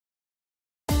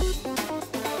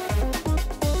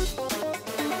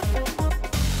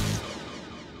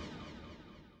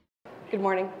Good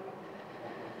morning.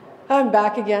 I'm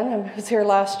back again. I was here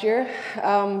last year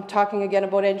talking again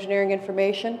about engineering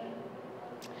information.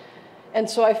 And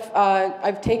so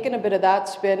I've taken a bit of that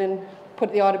spin and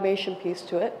put the automation piece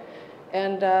to it.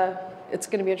 And it's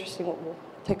going to be interesting what we'll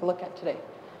take a look at today.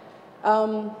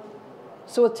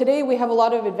 So today we have a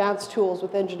lot of advanced tools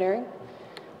with engineering.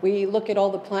 We look at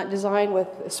all the plant design with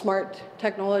smart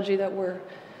technology that we're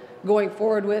going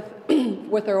forward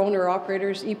with our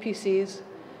owner-operators, EPCs,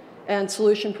 and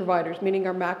solution providers, meaning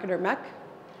our MAC and our MEC.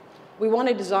 We want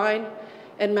to design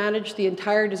and manage the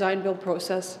entire design-build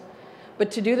process.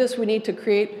 But to do this, we need to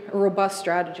create a robust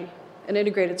strategy, an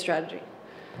integrated strategy.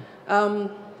 Our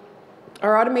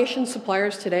automation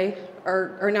suppliers today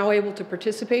are now able to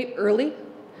participate early,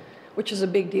 which is a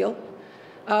big deal.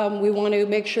 We want to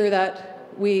make sure that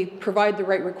we provide the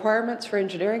right requirements for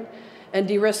engineering and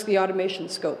de-risk the automation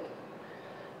scope.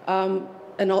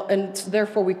 And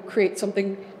therefore, we create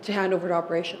something to hand over to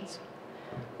operations.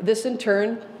 This, in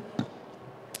turn,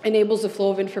 enables the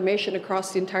flow of information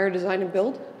across the entire design and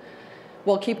build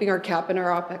while keeping our CAP and our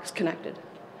OPEX connected.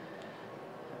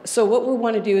 So what we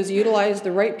want to do is utilize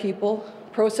the right people,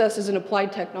 processes, and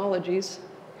applied technologies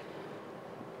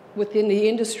within the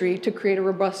industry to create a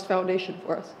robust foundation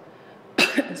for us.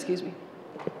 Excuse me.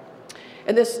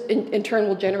 And this, in turn,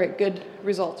 will generate good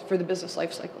results for the business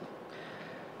life cycle.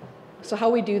 So how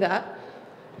we do that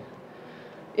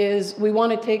is we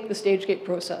want to take the stage gate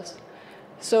process.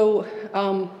 So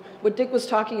what Dick was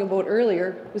talking about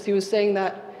earlier was he was saying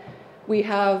that we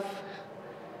have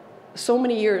so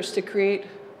many years to create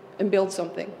and build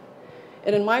something.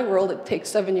 And in my world, it takes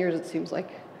 7 years, it seems like.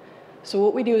 So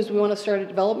what we do is we want to start a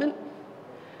development,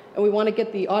 and we want to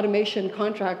get the automation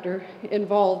contractor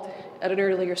involved at an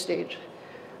earlier stage.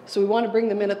 So we want to bring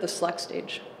them in at the select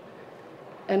stage.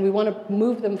 And we want to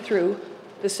move them through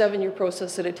the 7-year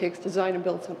process that it takes to design and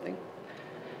build something.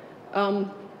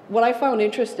 What I found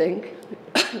interesting,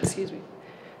 excuse me,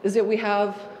 is that we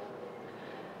have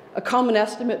a common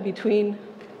estimate between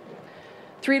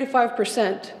 3 to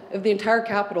 5% of the entire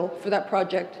capital for that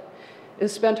project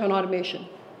is spent on automation.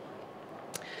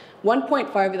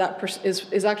 1.5 of that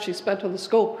is actually spent on the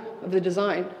scope of the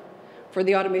design for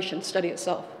the automation study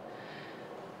itself.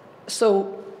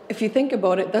 So if you think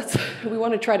about it, we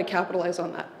want to try to capitalize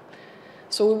on that.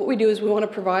 So what we do is we want to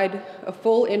provide a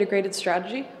full integrated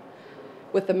strategy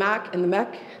with the MAC and the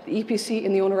MEC, the EPC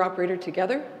and the owner-operator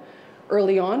together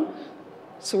early on.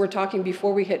 So we're talking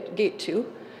before we hit gate 2.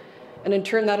 And in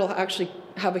turn, that'll actually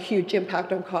have a huge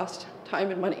impact on cost, time,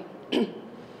 and money.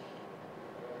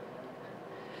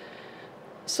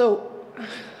 So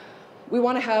we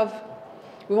want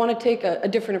to take a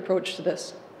different approach to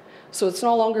this. So it's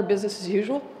no longer business as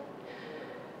usual.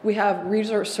 We have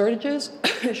resource shortages,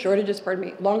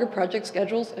 longer project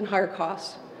schedules, and higher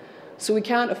costs. So we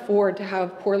can't afford to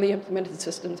have poorly implemented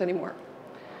systems anymore.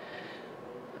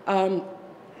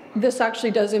 This actually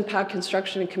does impact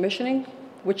construction and commissioning,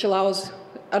 which allows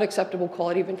unacceptable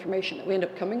quality of information that we end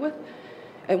up coming with.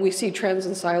 And we see trends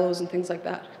in silos and things like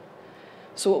that.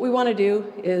 So what we want to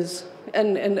do is,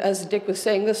 and as Dick was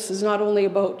saying, this is not only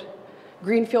about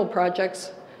greenfield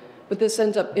projects, but this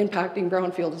ends up impacting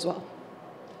brownfield as well.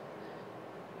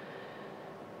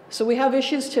 So we have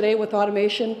issues today with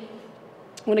automation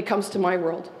when it comes to my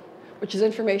world, which is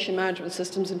information management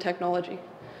systems and technology.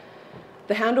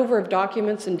 The handover of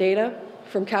documents and data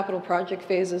from capital project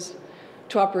phases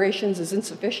to operations is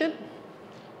insufficient.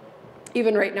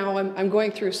 Even right now, I'm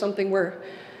going through something where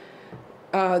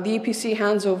the EPC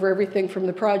hands over everything from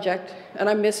the project, and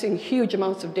I'm missing huge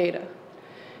amounts of data.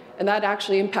 And that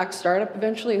actually impacts startup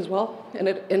eventually as well, and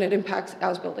it impacts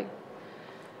as-building.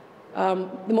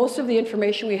 Most of the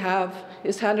information we have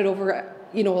is handed over,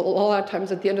 a lot of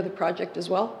times at the end of the project as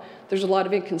well. There's a lot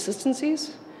of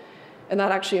inconsistencies, and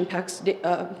that actually impacts,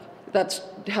 that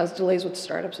has delays with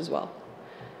startups as well.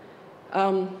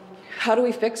 How do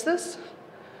we fix this?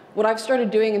 What I've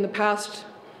started doing in the past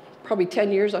probably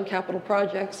 10 years on capital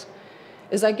projects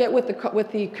is I get with the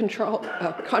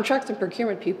contracts and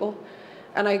procurement people,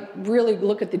 and I really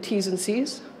look at the T's and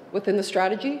C's within the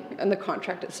strategy and the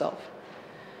contract itself.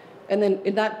 And then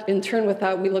in turn with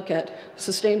that, we look at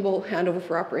sustainable handover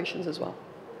for operations as well.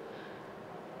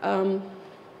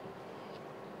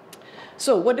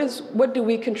 So what do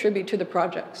we contribute to the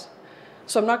projects?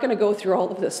 So I'm not going to go through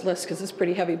all of this list because it's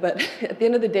pretty heavy, but at the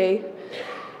end of the day,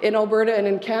 in Alberta and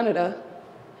in Canada,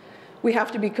 we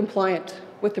have to be compliant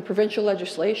with the provincial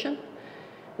legislation,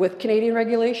 with Canadian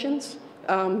regulations,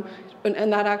 and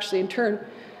that actually in turn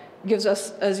gives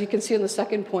us, as you can see in the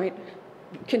second point,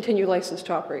 continued license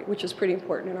to operate, which is pretty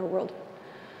important in our world.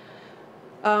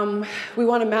 We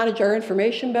want to manage our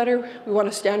information better. We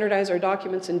want to standardize our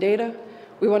documents and data.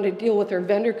 We want to deal with our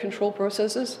vendor control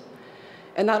processes.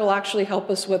 And that'll actually help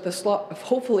us with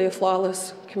hopefully a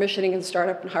flawless commissioning and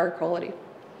startup and higher quality.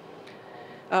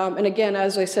 And again,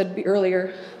 as I said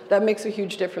earlier, that makes a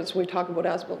huge difference when we talk about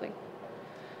as-building.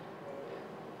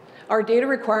 Our data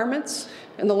requirements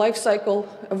and the life cycle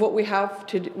of what we have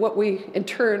to, what we in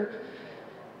turn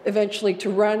eventually to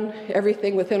run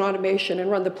everything within automation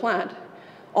and run the plant,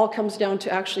 all comes down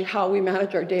to actually how we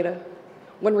manage our data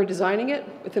when we're designing it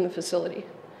within the facility.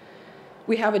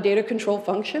 We have a data control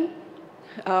function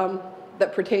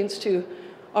that pertains to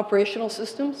operational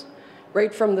systems,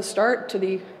 right from the start to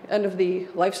the end of the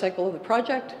life cycle of the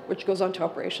project, which goes on to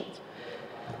operations.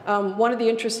 One of the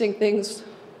interesting things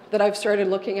that I've started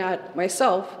looking at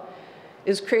myself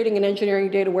is creating an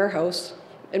engineering data warehouse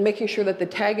and making sure that the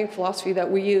tagging philosophy that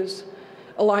we use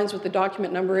aligns with the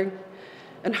document numbering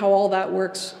and how all that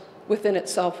works within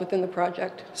itself, within the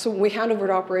project. So when we hand over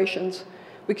to operations,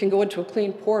 we can go into a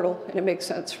clean portal and it makes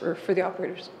sense for the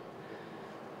operators.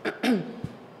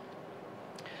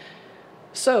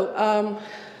 So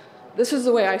this is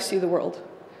the way I see the world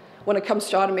when it comes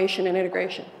to automation and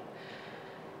integration.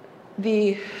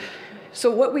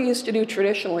 So what we used to do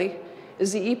traditionally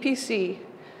is the EPC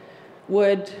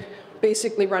would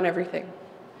basically run everything.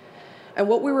 And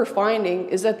what we were finding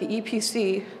is that the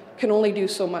EPC can only do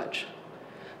so much.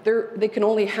 They can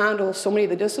only handle so many of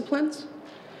the disciplines,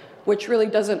 which really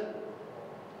doesn't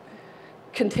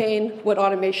contain what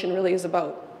automation really is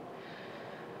about.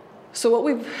 So what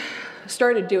we've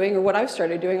started doing, or what I've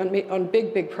started doing on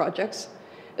big projects,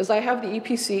 is I have the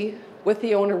EPC with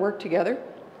the owner work together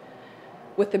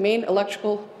with the main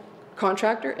electrical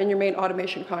contractor and your main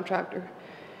automation contractor.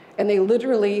 And they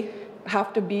literally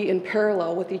have to be in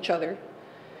parallel with each other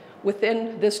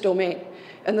within this domain.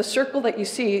 And the circle that you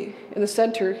see in the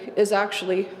center is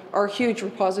actually our huge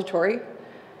repository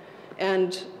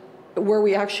and where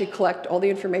we actually collect all the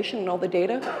information and all the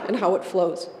data and how it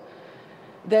flows.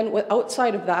 Then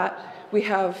outside of that, we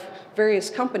have various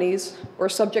companies or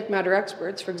subject matter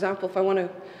experts. For example, if I want to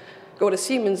go to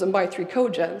Siemens and buy 3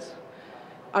 cogens,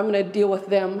 I'm going to deal with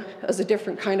them as a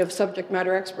different kind of subject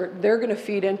matter expert. They're going to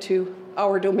feed into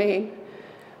our domain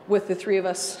with the 3 of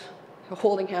us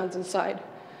holding hands inside.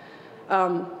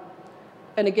 And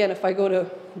again, if I go to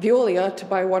Veolia to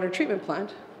buy a water treatment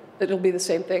plant, it'll be the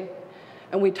same thing.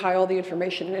 And we tie all the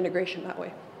information and integration that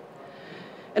way.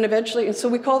 And eventually, and so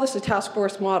we call this a task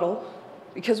force model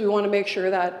because we want to make sure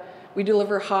that we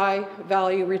deliver high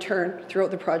value return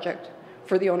throughout the project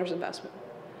for the owner's investment.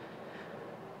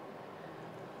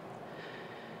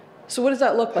 So what does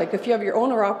that look like? If you have your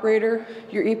owner operator,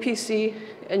 your EPC,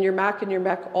 and your MAC and your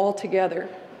MEC all together,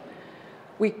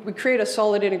 we create a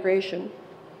solid integration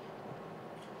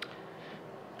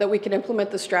that we can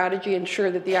implement the strategy,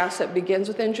 ensure that the asset begins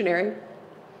with engineering,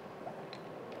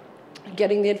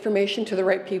 getting the information to the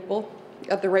right people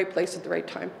at the right place at the right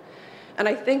time. And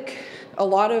I think a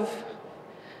lot of,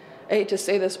 I hate to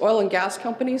say this, oil and gas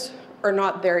companies are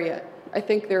not there yet. I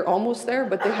think they're almost there,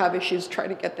 but they have issues trying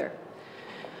to get there.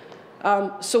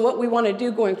 So what we want to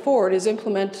do going forward is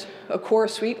implement a core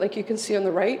suite, like you can see on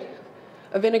the right,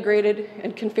 of integrated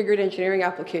and configured engineering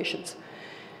applications.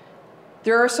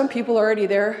 There are some people already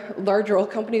there, larger oil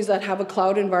companies that have a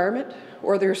cloud environment,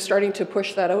 or they're starting to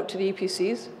push that out to the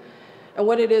EPCs. And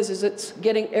what it is it's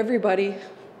getting everybody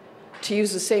to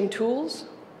use the same tools,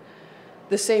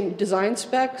 the same design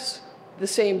specs, the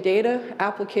same data,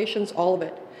 applications, all of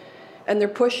it. And they're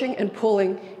pushing and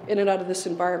pulling in and out of this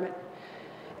environment.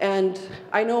 And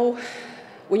I know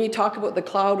when you talk about the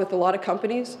cloud with a lot of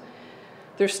companies,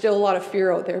 there's still a lot of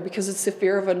fear out there because it's the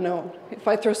fear of unknown. If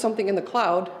I throw something in the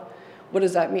cloud, what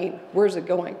does that mean? Where's it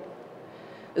going?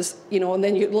 And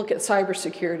then you look at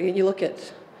cybersecurity and you look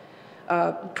at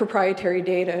proprietary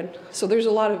data. So there's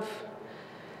a lot of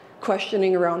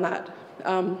questioning around that.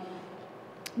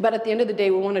 But at the end of the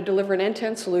day, we want to deliver an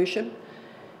end-to-end solution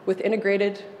with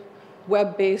integrated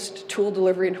web-based tool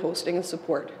delivery and hosting and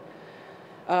support.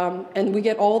 And we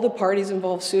get all the parties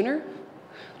involved sooner.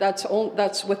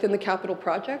 That's within the capital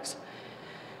projects.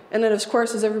 And then, of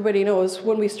course, as everybody knows,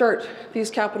 when we start these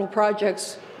capital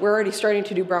projects, we're already starting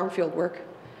to do brownfield work.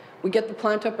 We get the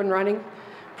plant up and running.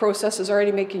 Process is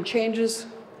already making changes.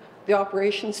 The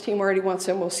operations team already wants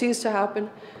MOCs to happen.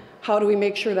 How do we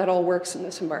make sure that all works in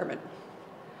this environment?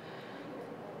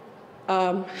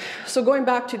 So going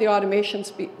back to the automation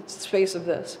space of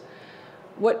this,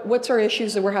 what's our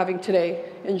issues that we're having today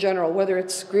in general, whether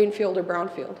it's greenfield or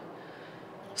brownfield?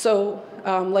 So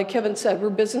like Kevin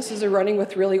said, businesses are running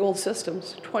with really old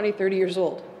systems, 20, 30 years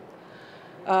old.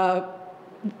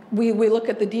 we look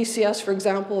at the DCS, for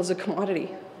example, as a commodity.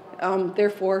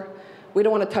 Therefore, we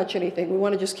don't want to touch anything. We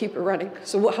want to just keep it running.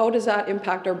 So how does that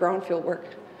impact our brownfield work?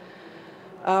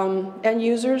 End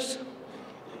users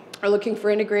are looking for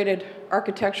integrated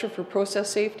architecture for process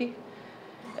safety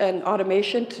and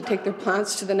automation to take their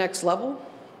plants to the next level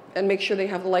and make sure they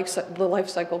have the life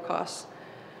cycle costs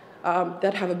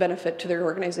that have a benefit to their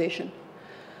organization.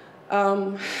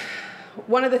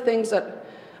 One of the things that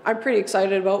I'm pretty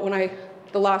excited about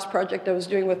the last project I was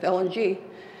doing with LNG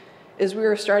is we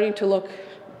were starting to look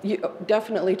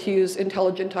definitely to use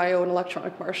intelligent I/O and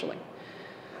electronic marshalling.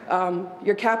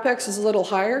 Your CapEx is a little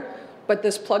higher, but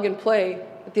this plug and play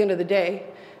at the end of the day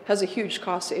has a huge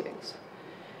cost savings.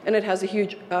 And it has a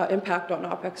huge impact on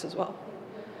OpEx as well.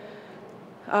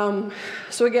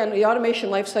 So again, the automation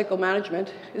lifecycle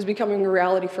management is becoming a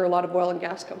reality for a lot of oil and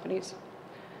gas companies.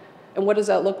 And what does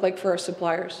that look like for our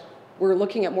suppliers? We're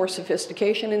looking at more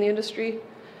sophistication in the industry,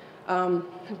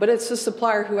 but it's the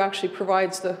supplier who actually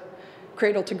provides the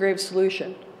cradle-to-grave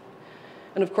solution.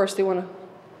 And of course, they want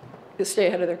to stay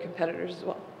ahead of their competitors as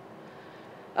well.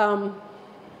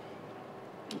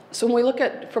 So when we look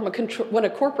at when a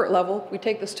corporate level, we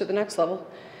take this to the next level,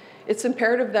 it's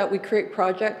imperative that we create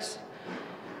projects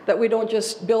that we don't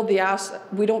just build the asset,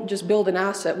 we don't just build an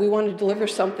asset, we want to deliver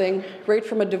something right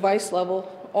from a device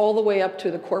level all the way up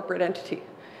to the corporate entity.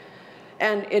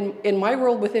 And in my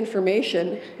world with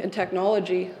information and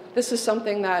technology, this is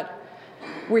something that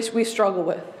we struggle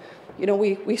with. You know,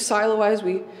 we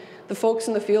siloize, the folks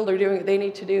in the field are doing what they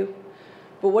need to do,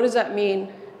 but what does that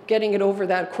mean, getting it over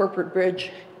that corporate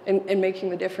bridge and making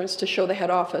the difference to show the head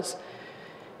office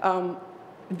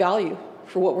value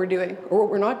for what we're doing or what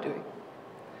we're not doing?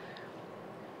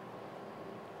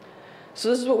 So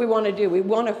this is what we want to do. We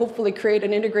want to hopefully create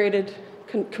an integrated,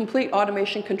 complete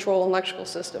automation control and electrical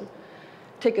system.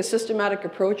 Take a systematic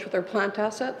approach with our plant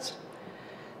assets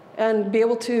and be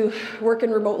able to work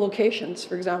in remote locations,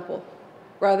 for example,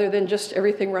 rather than just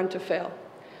everything run to fail.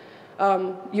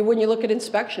 When you look at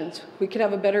inspections, we could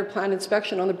have a better plant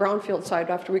inspection on the brownfield side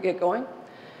after we get going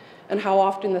and how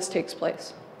often this takes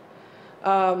place.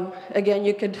 Again,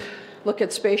 you could look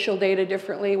at spatial data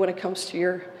differently when it comes to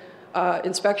your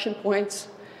inspection points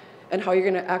and how you're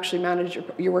going to actually manage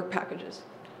your work packages.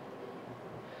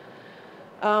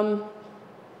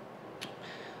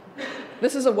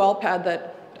 This is a well pad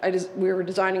that we were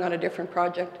designing on a different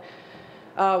project.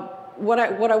 What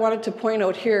I wanted to point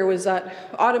out here was that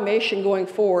automation going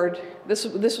forward, this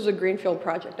was a greenfield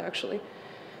project actually.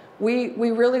 We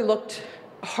really looked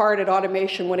hard at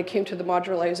automation when it came to the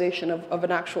modularization of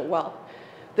an actual well.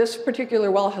 This particular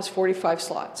well has 45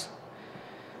 slots.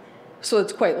 So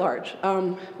it's quite large.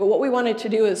 But what we wanted to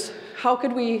do is, how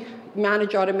could we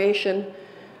manage automation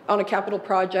on a capital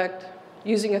project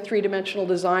using a three-dimensional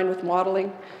design with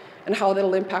modeling and how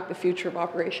that'll impact the future of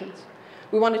operations?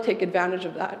 We want to take advantage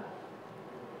of that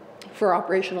for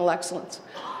operational excellence.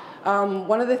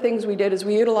 One of the things we did is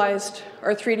we utilized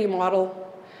our 3D model.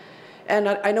 And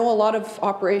I know a lot of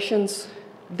operations,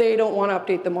 they don't want to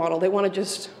update the model. They want to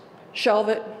just shelve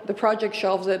it. The project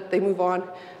shelves it. They move on.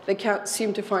 They can't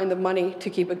seem to find the money to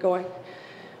keep it going.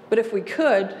 But if we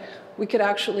could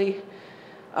actually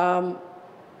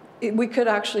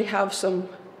have some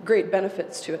great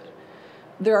benefits to it.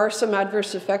 There are some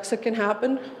adverse effects that can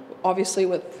happen, obviously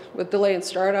with delay in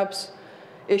startups,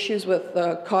 issues with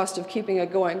the cost of keeping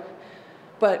it going.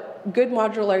 But good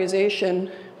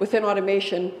modularization within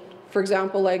automation, for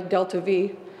example, like Delta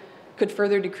V, could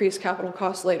further decrease capital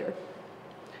costs later.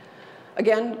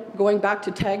 Again, going back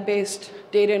to tag-based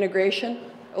data integration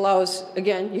allows,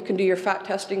 again, you can do your fat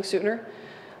testing sooner,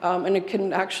 and it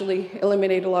can actually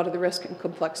eliminate a lot of the risk and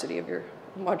complexity of your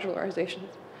modularization.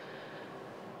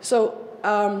 So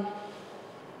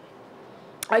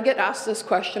I get asked this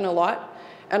question a lot,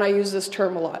 and I use this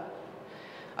term a lot.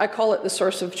 I call it the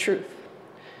source of truth.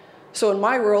 So in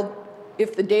my world,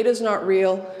 if the data is not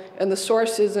real and the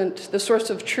source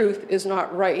of truth is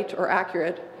not right or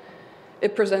accurate,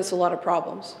 it presents a lot of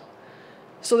problems.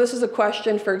 So this is a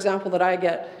question, for example, that I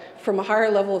get from a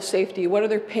higher level of safety. What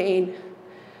other pain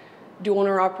do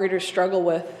owner-operators struggle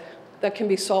with that can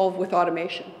be solved with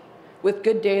automation, with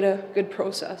good data, good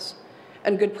process,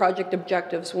 and good project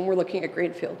objectives when we're looking at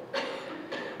greenfield?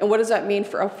 And what does that mean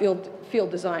for our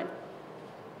field design?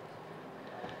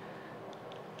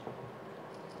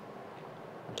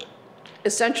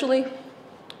 Essentially,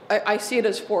 I see it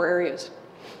as 4 areas.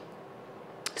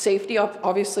 Safety,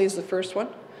 obviously, is the first one.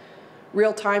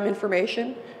 Real-time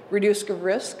information, reduce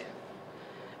risk,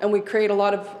 and we create a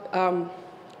lot of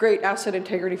great asset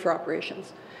integrity for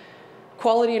operations.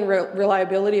 quality and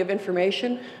reliability of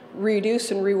information,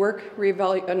 reduce and rework,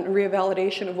 and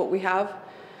revalidation of what we have.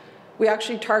 We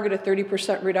actually target a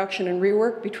 30% reduction in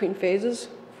rework between phases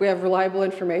if we have reliable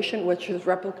information, which is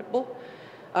replicable.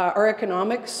 Our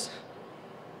economics,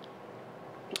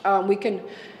 we can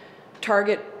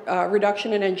target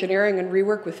reduction in engineering and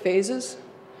rework with phases.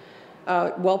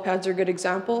 Well pads are a good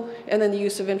example. And then the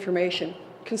use of information.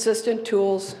 Consistent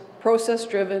tools,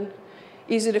 process-driven,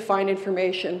 easy to find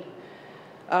information.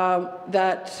 And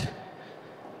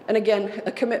again,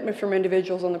 a commitment from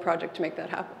individuals on the project to make that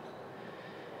happen.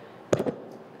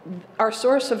 Our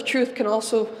source of truth can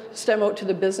also stem out to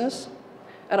the business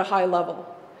at a high level.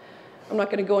 I'm not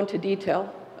going to go into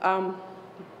detail.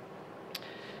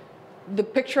 The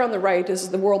picture on the right is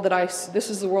the world that this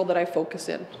is the world that I focus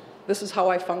in. This is how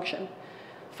I function.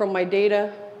 From my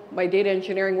data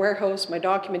engineering warehouse, my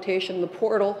documentation, the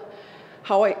portal,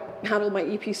 how I handle my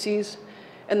EPCs,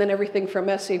 and then everything from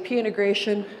SAP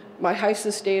integration, my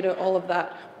HISIS data, all of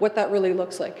that, what that really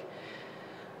looks like.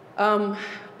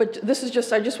 But this is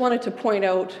just, I just wanted to point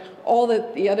out all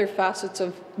the other facets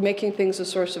of making things a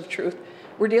source of truth.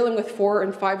 We're dealing with 4-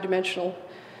 and 5-dimensional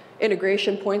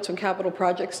integration points on capital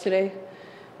projects today.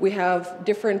 We have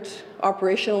different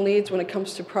operational needs when it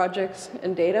comes to projects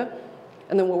and data,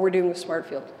 and then what we're doing with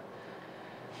SmartField.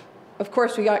 Of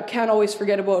course, we can't always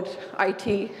forget about IT.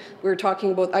 We were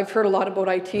talking about, I've heard a lot about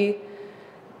IT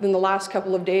in the last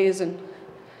couple of days, and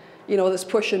you know, this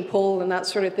push and pull and that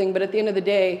sort of thing, but at the end of the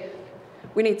day,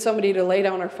 we need somebody to lay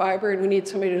down our fiber, and we need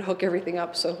somebody to hook everything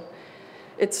up. So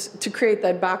it's to create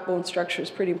that backbone structure is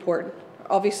pretty important.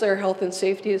 Obviously, our health and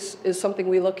safety is something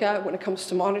we look at when it comes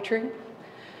to monitoring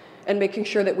and making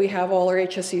sure that we have all our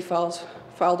HSE files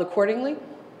filed accordingly.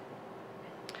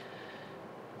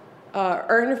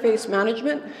 Our interface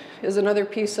management is another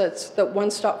piece that's that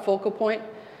one-stop focal point,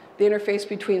 the interface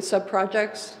between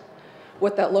sub-projects,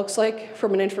 what that looks like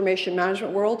from an information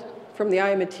management world, from the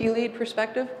IM&T lead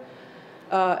perspective,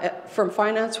 from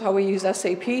finance, how we use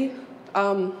SAP.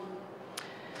 I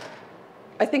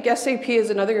think SAP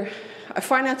is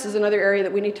finance is another area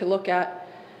that we need to look at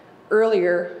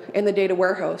earlier in the data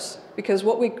warehouse, because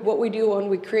what we do when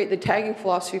we create the tagging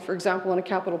philosophy, for example, in a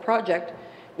capital project,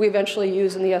 we eventually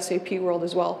use in the SAP world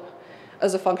as well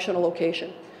as a functional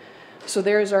location. So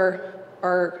there's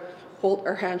our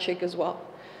handshake as well.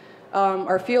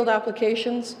 Our field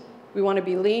applications, we want to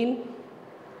be lean.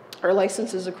 Our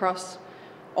licenses across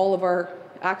all of our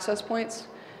access points.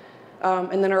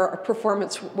 And then our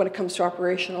performance when it comes to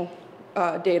operational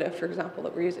data, for example,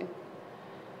 that we're using.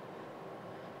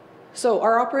 So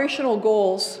our operational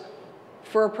goals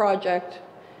for a project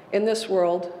in this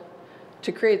world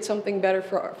to create something better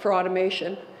for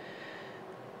automation.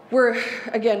 We're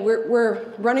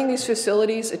running these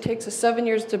facilities. It takes us 7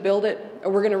 years to build it,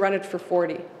 and we're going to run it for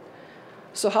 40.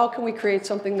 So how can we create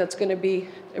something that's going to be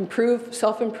improved,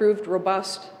 self-improved,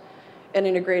 robust, and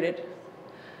integrated?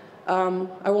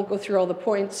 I won't go through all the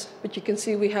points, but you can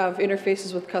see we have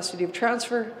interfaces with custody of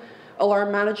transfer,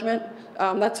 alarm management.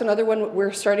 That's another one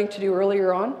we're starting to do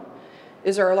earlier on,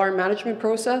 is our alarm management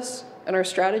process and our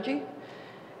strategy.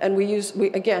 And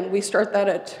we start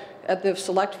that at the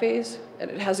select phase, and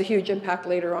it has a huge impact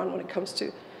later on when it comes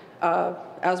to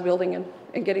as building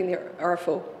and getting the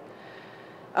RFO.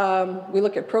 We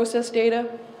look at process data,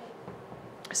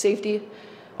 safety,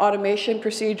 automation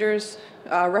procedures,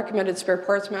 recommended spare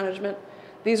parts management.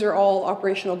 These are all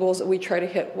operational goals that we try to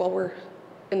hit while we're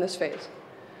in this phase.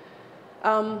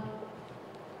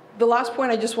 The last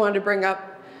point I just wanted to bring up,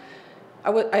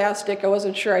 I asked Dick, I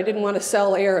wasn't sure, I didn't want to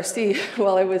sell ARC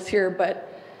while I was here, but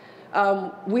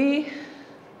on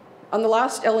the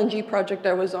last LNG project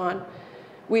I was on,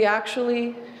 we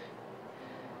actually,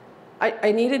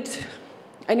 I needed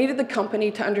the company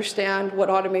to understand what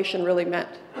automation really meant.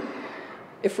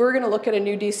 If we were going to look at a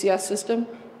new DCS system,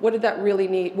 what did that really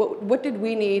need? What did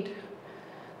we need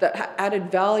that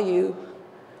added value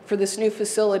for this new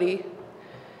facility,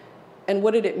 and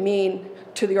what did it mean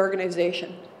to the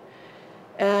organization?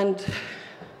 And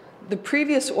the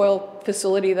previous oil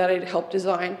facility that I'd helped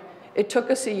design, it took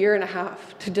us 1.5 years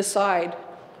to decide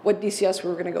what DCS we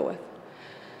were going to go with.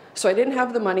 So I didn't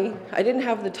have the money, I didn't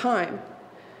have the time.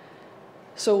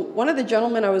 So one of the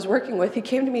gentlemen I was working with, he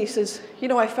came to me, he says, you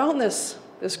know, I found this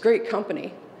great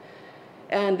company,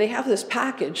 and they have this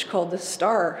package called the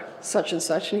STAR such and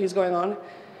such, and he's going on,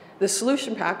 the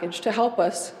solution package to help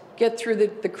us get through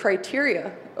the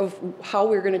criteria of how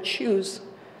we're going to choose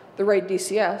the right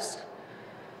DCS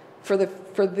for the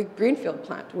greenfield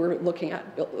plant we're looking at,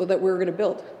 that we were going to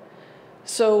build.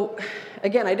 So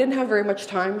again, I didn't have very much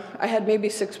time. I had maybe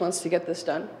 6 months to get this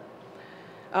done.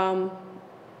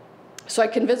 So I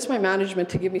convinced my management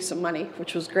to give me some money,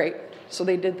 which was great. So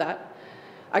they did that.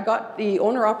 I got the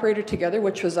owner-operator together,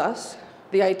 which was us,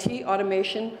 the IT,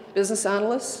 automation, business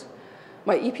analysts,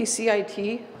 my EPC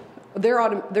IT, their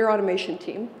automation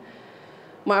team,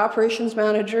 my operations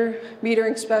manager,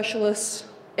 metering specialists,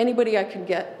 anybody I could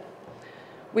get.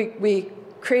 We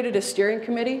created a steering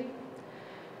committee,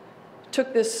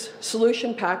 took this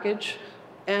solution package,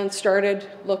 and started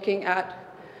looking at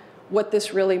what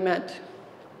this really meant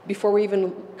before we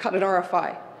even cut an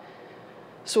RFI.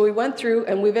 So we went through,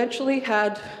 and we eventually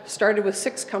had started with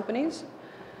 6 companies.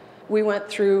 We went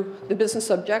through the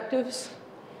business objectives,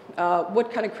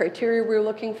 what kind of criteria we were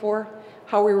looking for,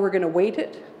 how we were going to weight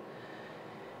it.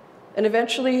 And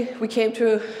eventually, we came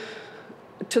to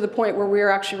the point where we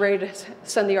were actually ready to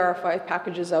send the RFI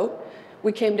packages out.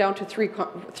 We came down to three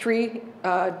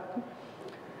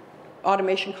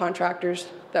automation contractors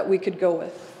that we could go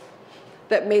with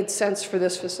that made sense for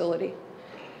this facility.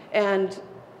 And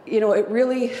it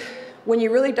really, when you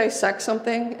really dissect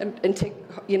something and take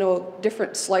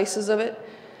different slices of it,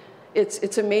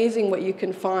 it's amazing what you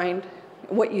can find,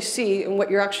 what you see, and what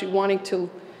you're actually wanting to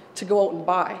go out and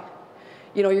buy.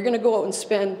 You're going to go out and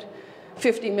spend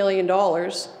 $50 million or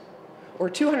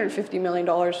 $250 million.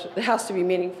 It has to be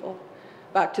meaningful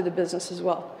back to the business as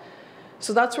well.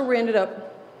 So that's where we ended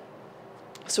up.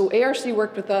 So ARC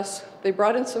worked with us. They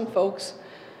brought in some folks.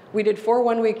 We did 4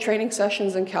 one-week training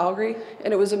sessions in Calgary,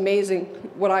 and it was amazing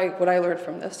what I learned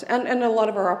from this, and a lot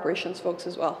of our operations folks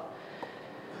as well.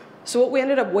 So what we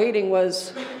ended up weighting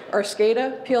was our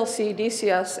SCADA, PLC,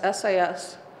 DCS,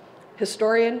 SIS,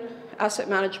 historian, asset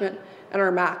management, and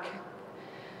our MAC.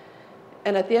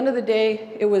 And at the end of the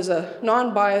day, it was a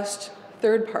non-biased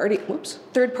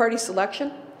third-party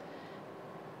selection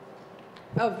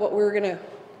of what we were going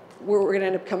to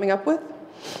end up coming up with.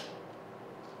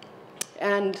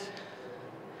 And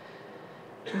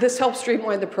this helped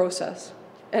streamline the process,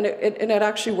 and it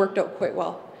actually worked out quite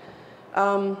well.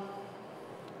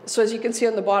 So as you can see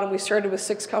on the bottom, we started with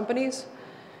 6 companies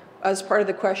as part of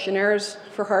the questionnaires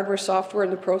for hardware, software,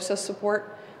 and the process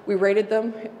support. We rated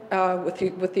them with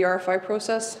the RFI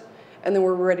process, and then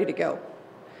we're ready to go.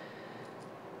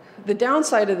 The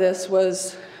downside of this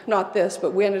was not this,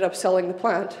 but we ended up selling the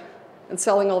plant and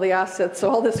selling all the assets,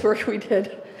 so all this work we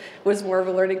did was more of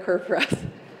a learning curve for us.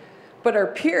 But our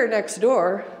peer next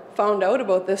door found out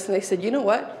about this, and they said, you know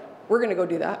what, we're going to go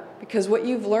do that, because what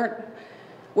you've learned,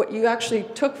 what you actually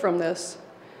took from this,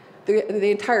 the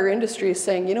entire industry is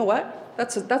saying, you know what,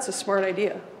 that's a smart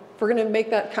idea. If we're going to make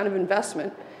that kind of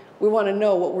investment, we want to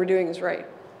know what we're doing is right.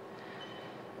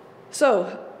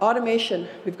 So automation,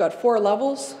 we've got 4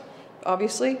 levels,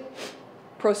 obviously.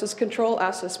 Process control,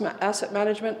 asset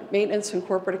management, maintenance, and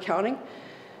corporate accounting.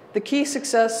 The key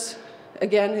success,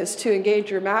 again, is to engage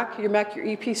your MAC, your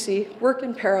EPC, work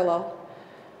in parallel,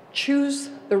 choose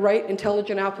the right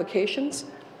intelligent applications,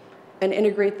 and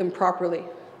integrate them properly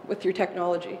with your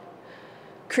technology.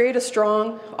 Create a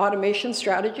strong automation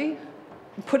strategy,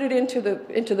 put it into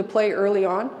the play early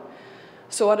on.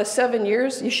 So out of 7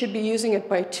 years, you should be using it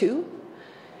by 2,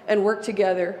 and work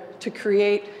together to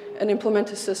create and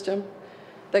implement a system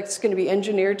that's going to be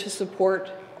engineered to support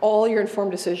all your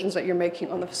informed decisions that you're making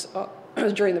on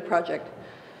during the project.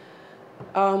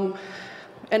 And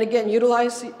again,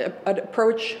 utilize a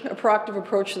proactive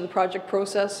approach to the project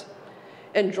process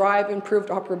and drive improved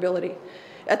operability.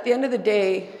 At the end of the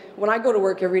day, when I go to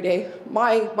work every day,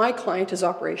 my client is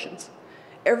operations.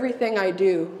 Everything I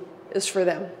do is for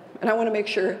them, and I want to make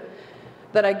sure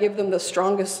that I give them the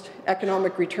strongest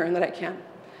economic return that I can.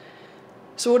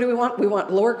 So what do we want? We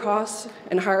want lower costs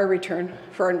and higher return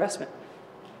for our investment.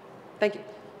 Thank you.